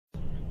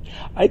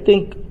I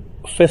think,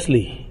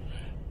 firstly,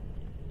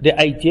 the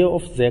idea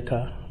of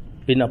Zeka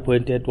being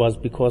appointed was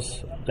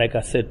because, like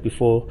I said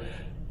before,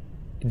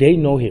 they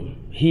know him.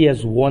 He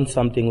has won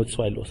something with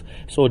Swallows.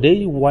 So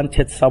they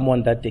wanted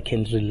someone that they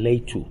can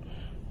relate to.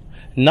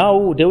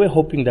 Now, they were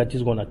hoping that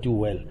he's going to do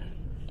well.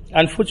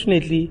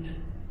 Unfortunately,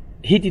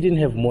 he didn't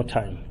have more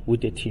time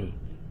with the team.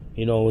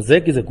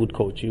 Zek is a good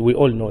coach. We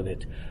all know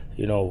that.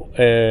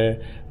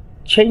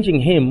 Changing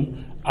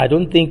him, I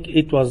don't think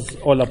it was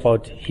all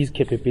about his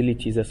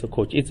capabilities as a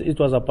coach. It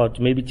was about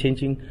maybe trying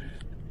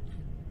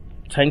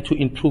to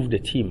improve the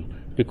team.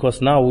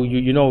 Because now,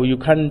 you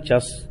can't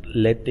just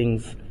let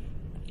things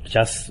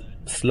just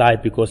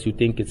slide because you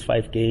think it's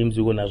 5 games,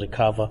 you're going to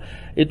recover.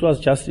 It was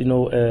just,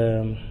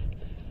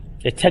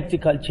 a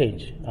tactical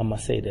change, I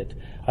must say that.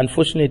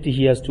 Unfortunately,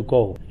 he has to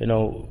go.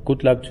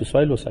 Good luck to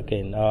Swallows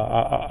again.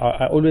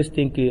 I always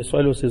think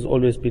Swallows has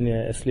always been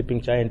a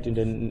sleeping giant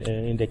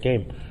in the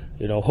game.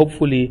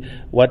 Hopefully,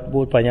 what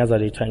both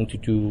Panyaza are trying to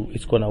do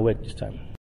is going to work this time.